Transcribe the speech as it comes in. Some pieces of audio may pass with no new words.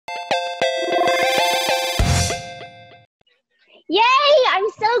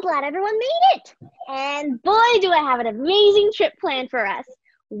so glad everyone made it. And boy, do I have an amazing trip planned for us.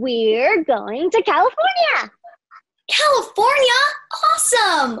 We're going to California. California?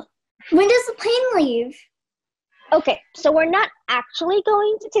 Awesome! When does the plane leave? Okay, so we're not actually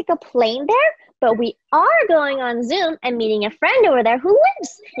going to take a plane there, but we are going on Zoom and meeting a friend over there who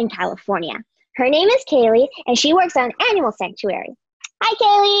lives in California. Her name is Kaleigh, and she works at an animal sanctuary. Hi,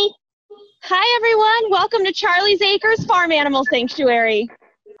 Kaleigh. Hi, everyone. Welcome to Charlie's Acres Farm Animal Sanctuary.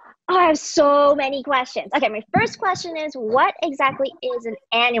 Oh, I have so many questions. Okay, my first question is, what exactly is an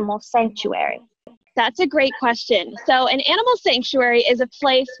animal sanctuary? That's a great question. So an animal sanctuary is a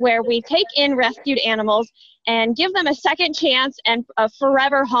place where we take in rescued animals and give them a second chance and a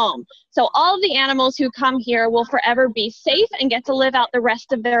forever home. So all of the animals who come here will forever be safe and get to live out the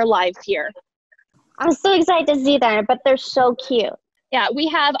rest of their lives here. I'm so excited to see them, but they're so cute. Yeah, we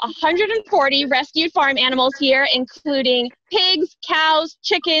have 140 rescued farm animals here, including pigs, cows,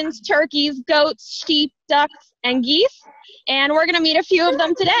 chickens, turkeys, goats, sheep, ducks, and geese. And we're going to meet a few of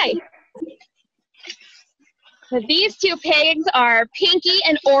them today. So these two pigs are Pinky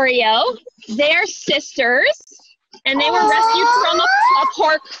and Oreo. They're sisters, and they were rescued from a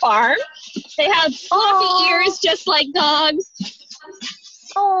pork farm. They have fluffy ears just like dogs.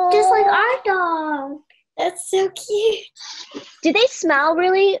 Just like our dog. That's so cute. Do they smell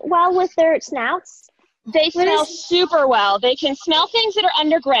really well with their snouts? They smell super well. They can smell things that are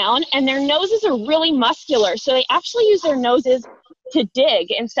underground, and their noses are really muscular. So they actually use their noses to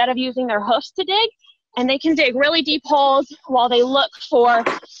dig instead of using their hoofs to dig. And they can dig really deep holes while they look for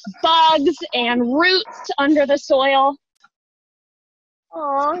bugs and roots under the soil.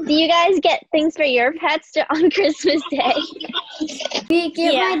 Oh, do you guys get things for your pets on Christmas Day? We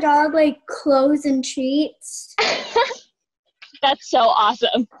give my dog like clothes and treats. That's so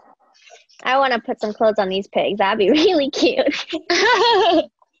awesome. I want to put some clothes on these pigs. That'd be really cute.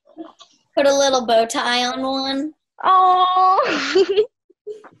 Put a little bow tie on one. Oh.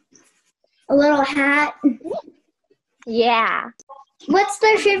 A little hat. Yeah. What's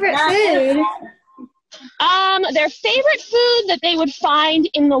their favorite food? Their favorite food that they would find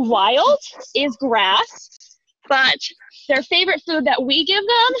in the wild is grass, but their favorite food that we give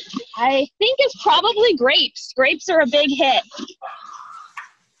them, I think, is probably grapes. Grapes are a big hit.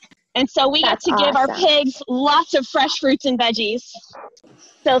 And so we got to give our pigs lots of fresh fruits and veggies.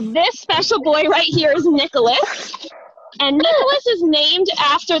 So this special boy right here is Nicholas. And Nicholas is named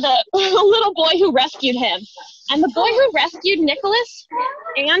after the little boy who rescued him. And the boy who rescued Nicholas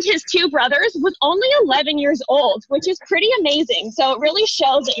and his two brothers was only 11 years old, which is pretty amazing. So it really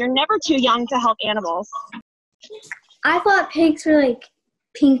shows that you're never too young to help animals. I thought pigs were like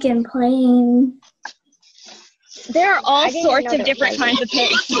pink and plain. There are all sorts of different kinds of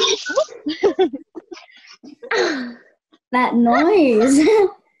pigs. That noise.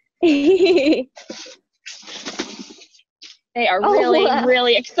 They are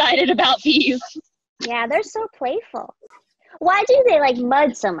really excited about these. Yeah, they're so playful. Why do they like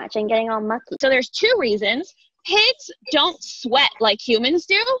mud so much and getting all mucky? So there's two reasons. Pigs don't sweat like humans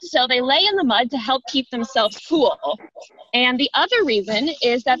do, so they lay in the mud to help keep themselves cool. And the other reason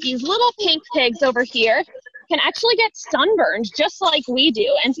is that these little pink pigs over here can actually get sunburned just like we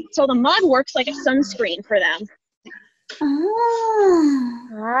do. And so the mud works like a sunscreen for them. Oh.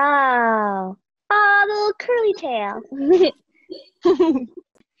 Wow. Oh, the little curly tail.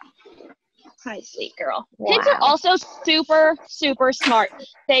 Hi, sweet girl. Wow. Pigs are also super, super smart.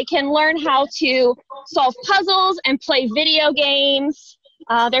 They can learn how to solve puzzles and play video games.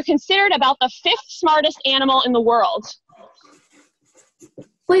 They're considered about the 5th smartest animal in the world.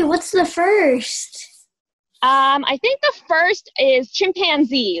 Wait, what's the first? I think the first is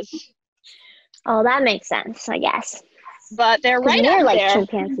chimpanzees. Oh, that makes sense, I guess. But they're right up like there.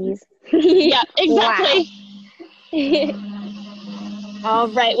 Chimpanzees. Yeah, exactly. All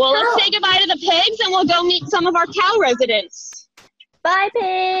right, well, let's say goodbye to the pigs and we'll go meet some of our cow residents. Bye,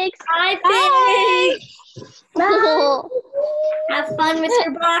 pigs. Bye, pigs. Bye. Have fun with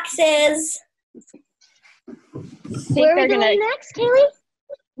your boxes. Where are we going next, Kaleigh?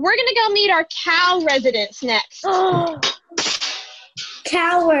 We're going to go meet our cow residents next.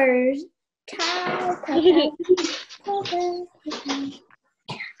 Cowers.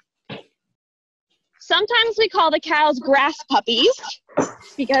 Sometimes we call the cows grass puppies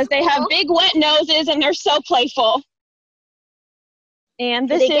because they have big wet noses and they're so playful. And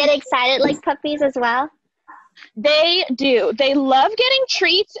do they get excited like puppies as well? They do. They love getting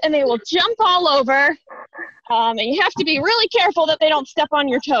treats and they will jump all over. And you have to be really careful that they don't step on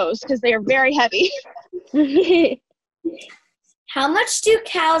your toes because they are very heavy. How much do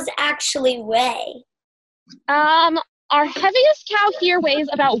cows actually weigh? Our heaviest cow here weighs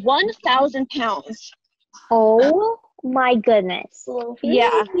about 1,000 pounds. Oh my goodness.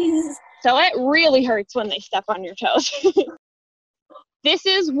 Yeah. So it really hurts when they step on your toes. This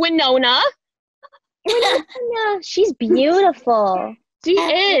is Winona. Yeah, she's beautiful. She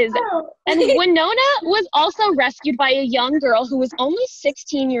is. And Winona was also rescued by a young girl who was only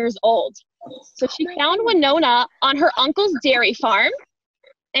 16 years old. So she found Winona on her uncle's dairy farm.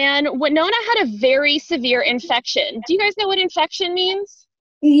 And Winona had a very severe infection. Do you guys know what infection means?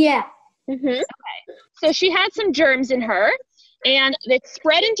 Yeah. Mm-hmm. Okay. So she had some germs in her, and it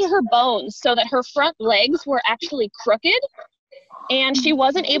spread into her bones so that her front legs were actually crooked, and she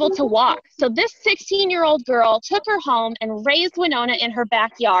wasn't able to walk. So this 16-year-old girl took her home and raised Winona in her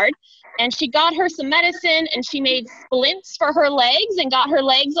backyard, and she got her some medicine, and she made splints for her legs and got her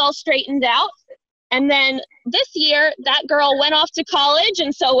legs all straightened out. And then this year, that girl went off to college,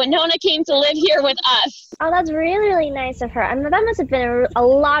 and so Winona came to live here with us. Oh, that's really, really nice of her. I mean, that must have been a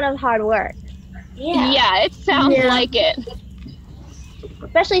lot of hard work. Yeah, it sounds like it.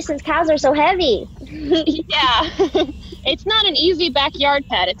 Especially since cows are so heavy. Yeah. It's not an easy backyard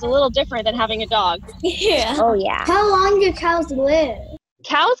pet. It's a little different than having a dog. Yeah. Oh, yeah. How long do cows live?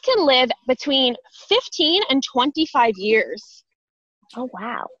 Cows can live between 15 and 25 years. Oh,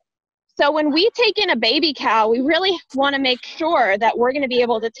 wow. So when we take in a baby cow, we really want to make sure that we're going to be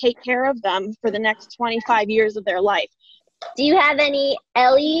able to take care of them for the next 25 years of their life. Do you have any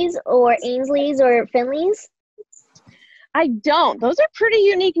Ellies or Ainsleys or Finnleighs? I don't. Those are pretty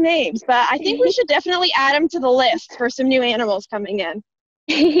unique names, but I think we should definitely add them to the list for some new animals coming in.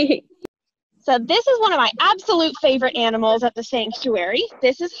 So this is one of my absolute favorite animals at the sanctuary.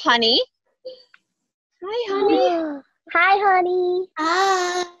 This is Honey. Hi, Honey. Hi, Honey.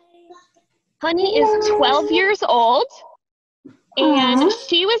 Hi. Honey is 12 years old, and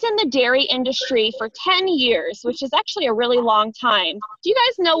she was in the dairy industry for 10 years, which is actually a really long time. Do you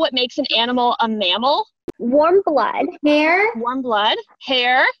guys know what makes an animal a mammal? Warm blood. Hair? Warm blood,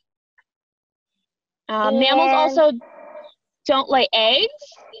 hair. Mammals also don't lay eggs.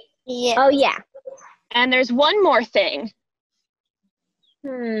 Yeah. Oh, yeah. And there's one more thing.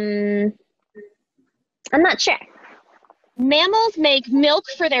 I'm not sure. Mammals make milk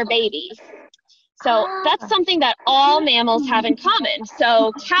for their babies. So that's something that all mammals have in common.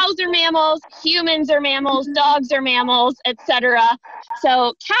 So cows are mammals, humans are mammals, dogs are mammals, etc.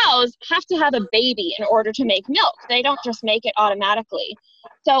 So cows have to have a baby in order to make milk. They don't just make it automatically.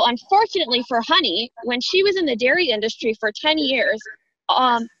 So unfortunately for Honey, when she was in the dairy industry for 10 years,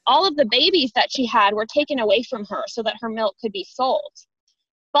 all of the babies that she had were taken away from her so that her milk could be sold.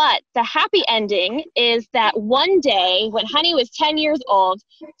 But the happy ending is that one day when Honey was 10 years old,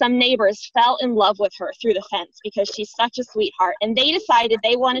 some neighbors fell in love with her through the fence because she's such a sweetheart. And they decided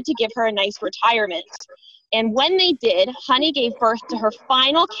they wanted to give her a nice retirement. And when they did, Honey gave birth to her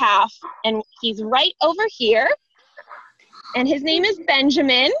final calf. And he's right over here. And his name is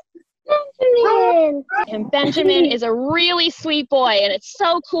Benjamin. Benjamin. And Benjamin is a really sweet boy. And it's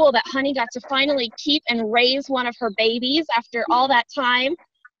so cool that Honey got to finally keep and raise one of her babies after all that time.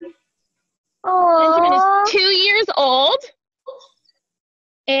 Benjamin is 2 years old,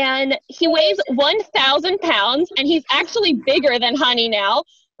 and he weighs 1,000 pounds, and he's actually bigger than Honey now.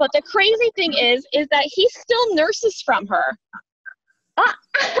 But the crazy thing is that he still nurses from her.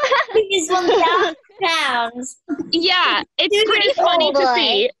 He's 1,000 pounds. Yeah, it's pretty funny to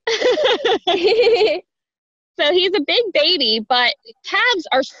see. So he's a big baby, but calves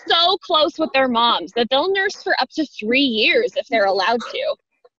are so close with their moms that they'll nurse for up to 3 years if they're allowed to.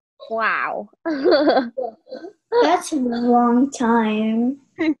 Wow. That's a long time.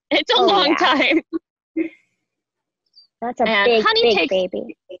 It's a long time. That's a And big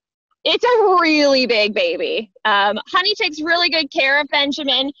baby. It's a really big baby. Honey takes really good care of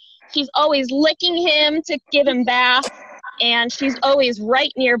Benjamin. She's always licking him to give him baths, and she's always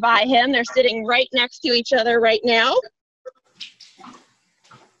right nearby him. They're sitting right next to each other right now.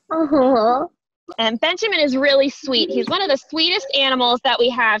 Uh-huh. And Benjamin is really sweet. He's one of the sweetest animals that we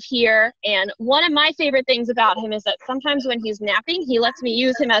have here. And one of my favorite things about him is that sometimes when he's napping, he lets me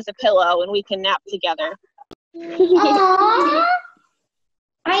use him as a pillow and we can nap together. Aww.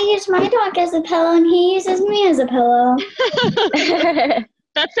 I use my dog as a pillow and he uses me as a pillow.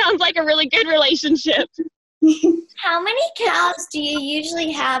 That sounds like a really good relationship. How many cows do you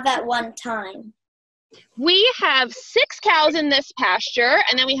usually have at one time? We have 6 cows in this pasture,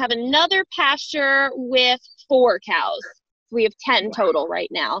 and then we have another pasture with 4 cows. We have 10 total right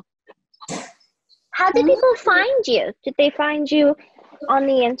now. How did people find you? Did they find you on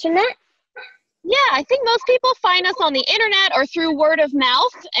the internet? Yeah, I think most people find us on the internet or through word of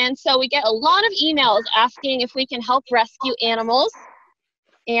mouth, and so we get a lot of emails asking if we can help rescue animals.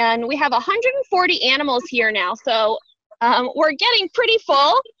 And we have 140 animals here now, so we're getting pretty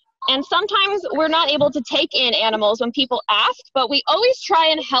full, and sometimes we're not able to take in animals when people ask, but we always try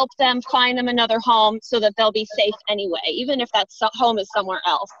and help them find them another home so that they'll be safe anyway, even if that home is somewhere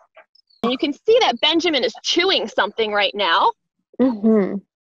else. And you can see that Benjamin is chewing something right now. Mm-hmm.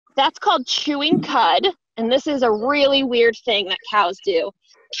 That's called chewing cud, and this is a really weird thing that cows do.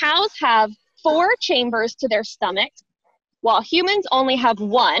 Cows have 4 chambers to their stomach, while humans only have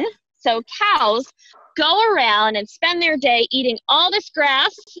 1. So cows go around and spend their day eating all this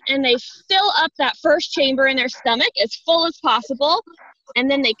grass, and they fill up that first chamber in their stomach as full as possible,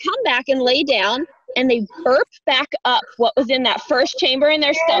 and then they come back and lay down, and they burp back up what was in that first chamber in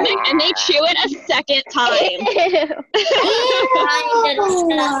their stomach, and they chew it a second time.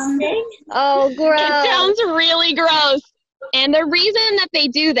 Oh, gross. It sounds really gross. And the reason that they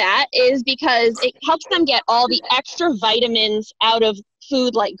do that is because it helps them get all the extra vitamins out of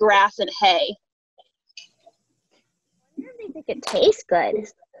food like grass and hay. I wonder if they think it tastes good.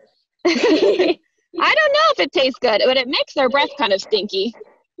 I don't know if it tastes good, but it makes their breath kind of stinky.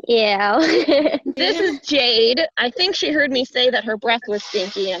 Yeah. This is Jade. I think she heard me say that her breath was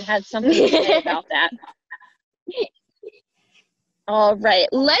stinky and had something to say about that. All right,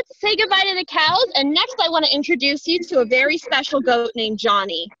 let's say goodbye to the cows, and next I want to introduce you to a very special goat named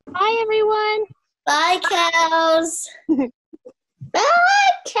Johnny. Hi, everyone. Bye, cows.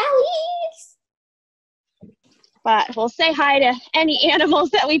 Bye, cowies. But we'll say hi to any animals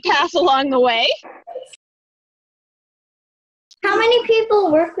that we pass along the way. How many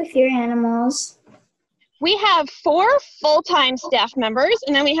people work with your animals? We have 4 full-time staff members,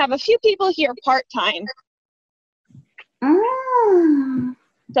 and then we have a few people here part-time. Oh.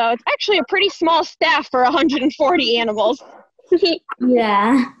 So it's actually a pretty small staff for 140 animals.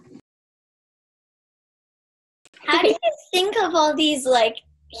 Yeah. How do you think of all these, like,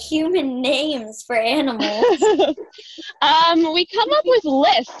 human names for animals? We come up with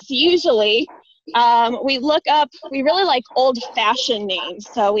lists, usually. We look up, we really like old-fashioned names.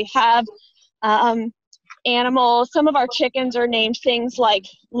 So we have animals. Some of our chickens are named things like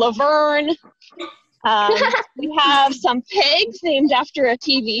Laverne. We have some pigs named after a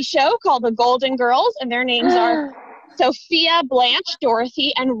TV show called The Golden Girls, and their names are Sophia, Blanche,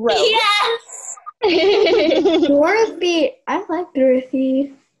 Dorothy, and Rose. Yes! Dorothy. I like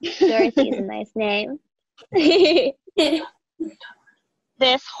Dorothy. Dorothy's a nice name.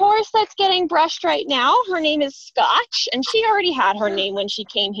 This horse that's getting brushed right now, her name is Scotch, and she already had her name when she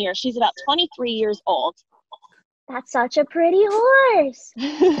came here. She's about 23 years old. That's such a pretty horse.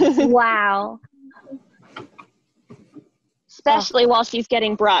 Wow. Especially while she's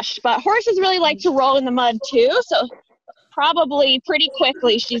getting brushed. But horses really like to roll in the mud too, so probably pretty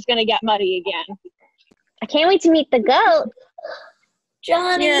quickly she's going to get muddy again. I can't wait to meet the goat.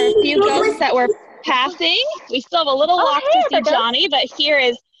 Johnny. Here are a few goats that we're passing. We still have a little walk to see Johnny, but here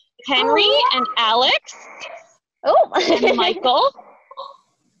is Henry and Alex and Michael.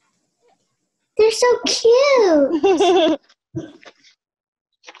 They're so cute.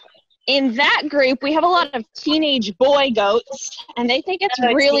 In that group, we have a lot of teenage boy goats, and they think it's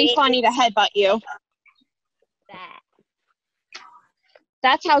really funny to headbutt you.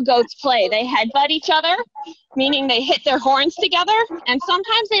 That's how goats play. They headbutt each other, meaning they hit their horns together, and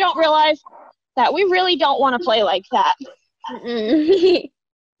sometimes they don't realize that we really don't want to play like that. Do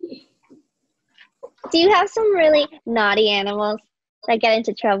you have some really naughty animals that get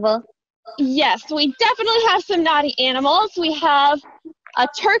into trouble? Yes, we definitely have some naughty animals. We have a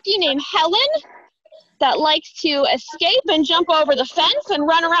turkey named Helen that likes to escape and jump over the fence and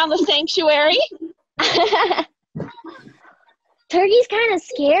run around the sanctuary. Turkeys kind of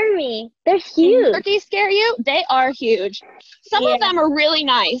scare me. They're huge. Turkeys scare you? They are huge. Some of them are really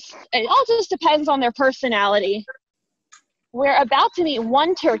nice. It all just depends on their personality. We're about to meet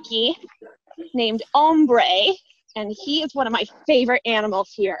one turkey named Ombre, and he is one of my favorite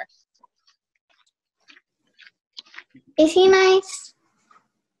animals here. Is he nice?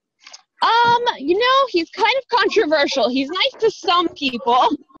 You know, he's kind of controversial. He's nice to some people,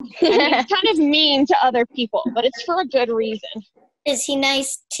 and he's kind of mean to other people, but it's for a good reason. Is he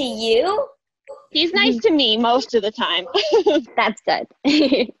nice to you? He's nice to me most of the time. That's good.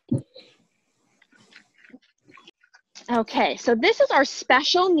 Okay, so this is our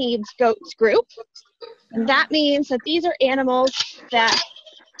special needs goats group. And that means that these are animals that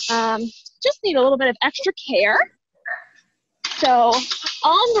just need a little bit of extra care. So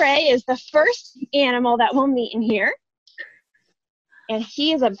Ombre is the first animal that we'll meet in here. and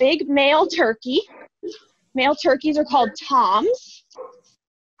he is a big male turkey. Male turkeys are called toms.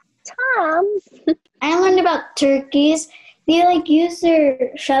 Toms? I learned about turkeys. They use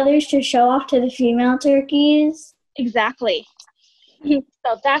their feathers to show off to the female turkeys. Exactly. So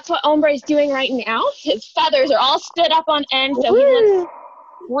that's what Ombre's doing right now. His feathers are all stood up on end, so he looks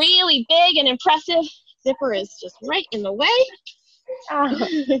really big and impressive. Zipper is just right in the way.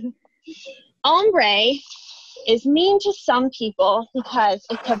 Oh. Ombre is mean to some people because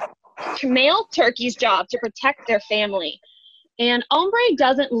it's a male turkey's job to protect their family. And Ombre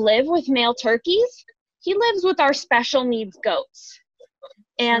doesn't live with male turkeys. He lives with our special needs goats.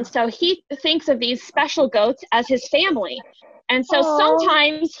 And so he thinks of these special goats as his family. And so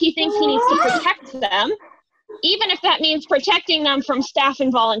sometimes he thinks he needs to protect them, even if that means protecting them from staff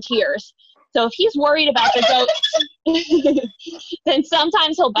and volunteers. So if he's worried about the goats, then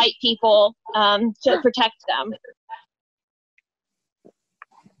sometimes he'll bite people to protect them.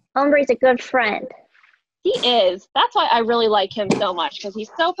 Ombre's a good friend. He is. That's why I really like him so much, because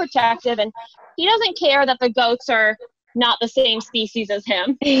he's so protective, and he doesn't care that the goats are not the same species as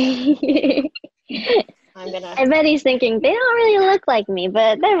him. I bet he's thinking, they don't really look like me,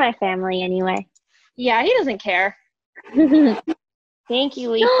 but they're my family anyway. Yeah, he doesn't care. Thank you,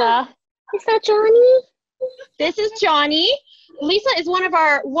 Lisa. Is that Johnny? This is Johnny. Lisa is one of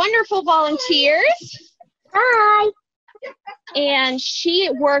our wonderful volunteers. Hi. And she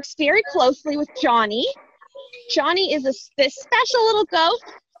works very closely with Johnny. Johnny is this special little goat.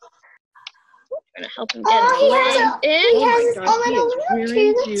 I'm going to help him get his legs in. He has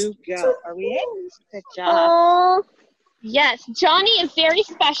Ready to go. Are we in? Good job. Yes, Johnny is very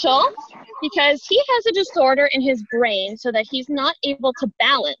special because he has a disorder in his brain so that he's not able to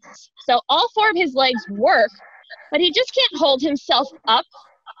balance. So all 4 of his legs work, but he just can't hold himself up.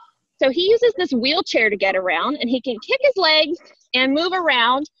 So he uses this wheelchair to get around, and he can kick his legs and move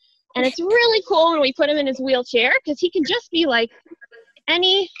around. And it's really cool when we put him in his wheelchair because he can just be like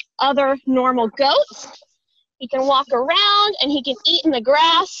any other normal goat. He can walk around and he can eat in the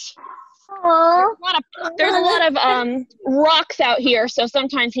grass. There's a lot of rocks out here, so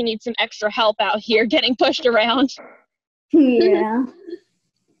sometimes he needs some extra help out here getting pushed around. Yeah.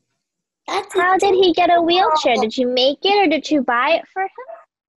 How did he get a wheelchair? Did you make it or did you buy it for him?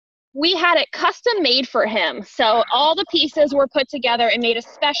 We had it custom made for him. So all the pieces were put together and made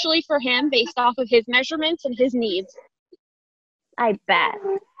especially for him based off of his measurements and his needs. I bet.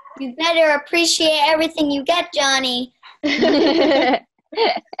 You better appreciate everything you get, Johnny.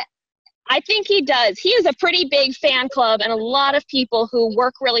 I think he does. He has a pretty big fan club and a lot of people who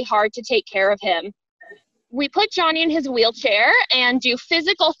work really hard to take care of him. We put Johnny in his wheelchair and do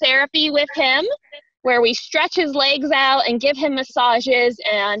physical therapy with him, where we stretch his legs out and give him massages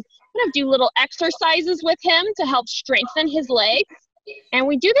and kind of do little exercises with him to help strengthen his legs. And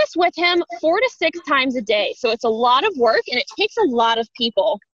we do this with him 4 to 6 times a day. So it's a lot of work and it takes a lot of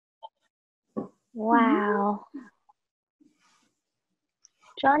people. Wow.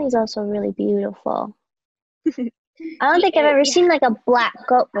 Johnny's also really beautiful. I don't think I've ever seen like a black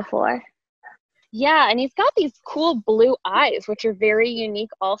goat before. Yeah, and he's got these cool blue eyes, which are very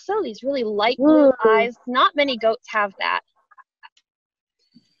unique also. These really light blue eyes. Not many goats have that.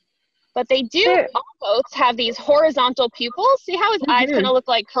 But they do, all goats have these horizontal pupils. See how his eyes kind of look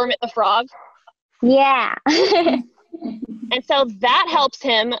like Kermit the Frog? Yeah. And so that helps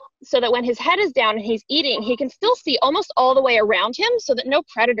him so that when his head is down and he's eating, he can still see almost all the way around him so that no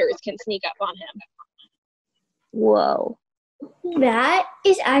predators can sneak up on him. Whoa. That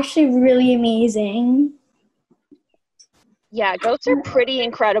is actually really amazing. Yeah, goats are pretty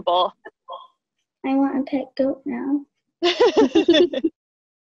incredible. I want a pet goat now. I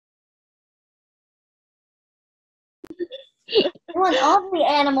want all the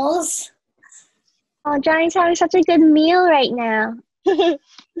animals. Oh, Johnny's having such a good meal right now.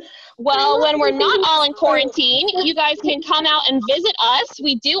 Well, when we're not all in quarantine, you guys can come out and visit us.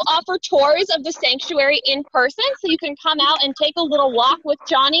 We do offer tours of the sanctuary in person, so you can come out and take a little walk with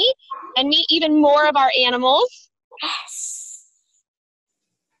Johnny and meet even more of our animals. Yes.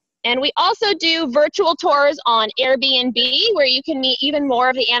 And we also do virtual tours on Airbnb, where you can meet even more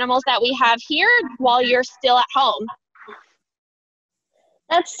of the animals that we have here while you're still at home.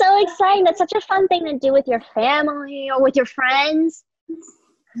 That's so exciting. That's such a fun thing to do with your family or with your friends.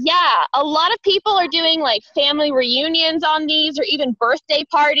 Yeah, a lot of people are doing like family reunions on these or even birthday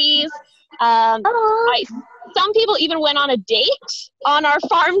parties. Some people even went on a date on our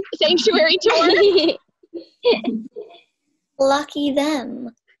farm sanctuary tour. Lucky them.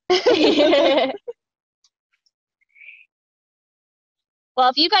 Well,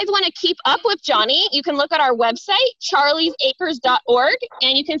 if you guys want to keep up with Johnny, you can look at our website, charliesacres.org,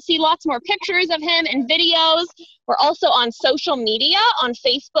 and you can see lots more pictures of him and videos. We're also on social media, on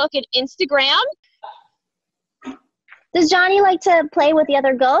Facebook and Instagram. Does Johnny like to play with the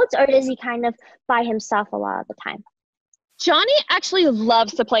other goats, or does he kind of by himself a lot of the time? Johnny actually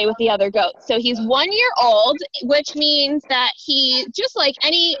loves to play with the other goats. So he's 1 year old, which means that he, just like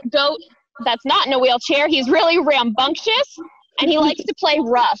any goat that's not in a wheelchair, he's really rambunctious, and he likes to play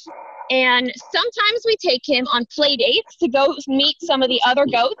rough. And sometimes we take him on play dates to go meet some of the other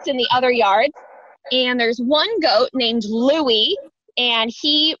goats in the other yards. And there's one goat named Louie, and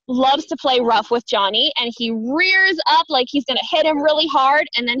he loves to play rough with Johnny, and he rears up like he's going to hit him really hard,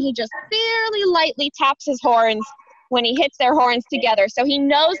 and then he just fairly lightly taps his horns when he hits their horns together. So he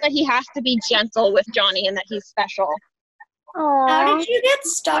knows that he has to be gentle with Johnny and that he's special. Aww. How did you get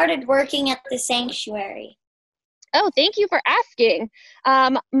started working at the sanctuary? Oh, thank you for asking.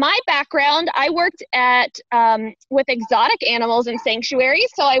 My background, I worked with exotic animals in sanctuaries.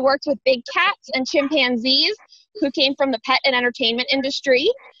 So I worked with big cats and chimpanzees who came from the pet and entertainment industry.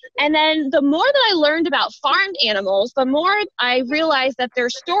 And then the more that I learned about farmed animals, the more I realized that their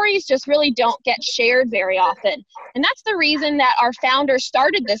stories just really don't get shared very often. And that's the reason that our founders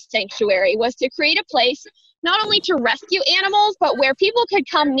started this sanctuary, was to create a place not only to rescue animals, but where people could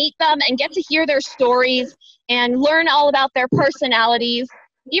come meet them and get to hear their stories and learn all about their personalities.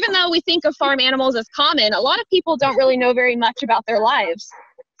 Even though we think of farm animals as common, a lot of people don't really know very much about their lives.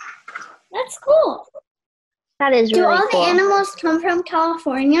 That's cool. That is Do really all cool. the animals come from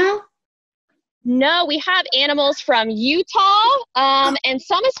California? No, we have animals from Utah, and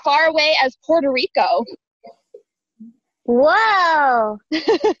some as far away as Puerto Rico. Whoa!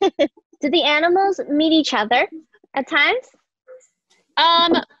 Do the animals meet each other at times?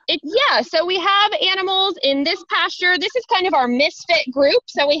 Yeah, so we have animals in this pasture. This is kind of our misfit group.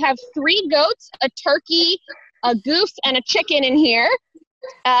 So we have 3 goats, a turkey, a goose, and a chicken in here.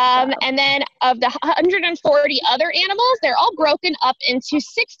 And then of the 140 other animals, they're all broken up into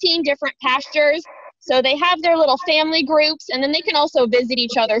 16 different pastures. So they have their little family groups, and then they can also visit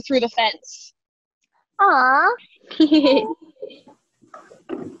each other through the fence. Aw.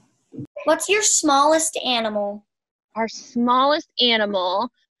 What's your smallest animal? Our smallest animal,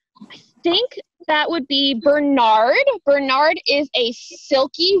 I think that would be Bernard. Bernard is a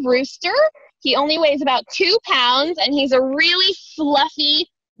silky rooster. He only weighs about 2 pounds, and he's a really fluffy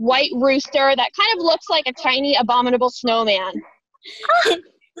white rooster that kind of looks like a tiny abominable snowman.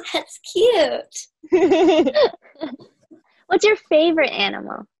 That's cute. What's your favorite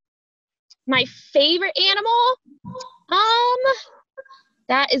animal? My favorite animal?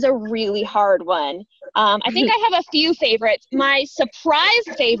 That is a really hard one. I think I have a few favorites. My surprise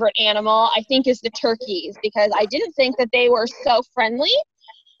favorite animal, I think, is the turkeys, because I didn't think that they were so friendly.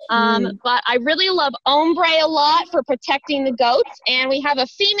 But I really love Ombre a lot for protecting the goats. And we have a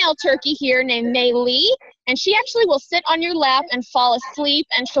female turkey here named Mei Lee, and she actually will sit on your lap and fall asleep,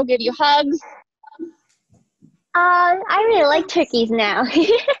 and she'll give you hugs. I really like turkeys now.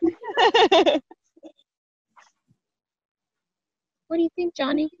 What do you think,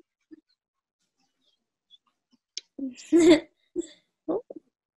 Johnny?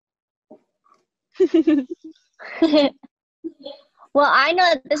 Well, I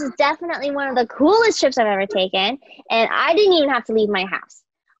know that this is definitely one of the coolest trips I've ever taken, and I didn't even have to leave my house.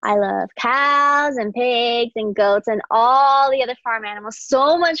 I love cows and pigs and goats and all the other farm animals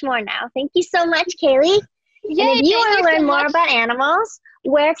so much more now. Thank you so much, Kaleigh. Yay, and if you want to learn so more much. about animals,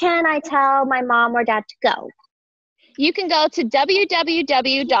 where can I tell my mom or dad to go? You can go to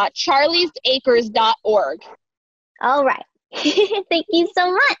www.charliesacres.org. All right. Thank you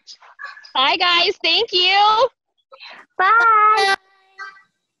so much. Bye, guys. Thank you. Bye.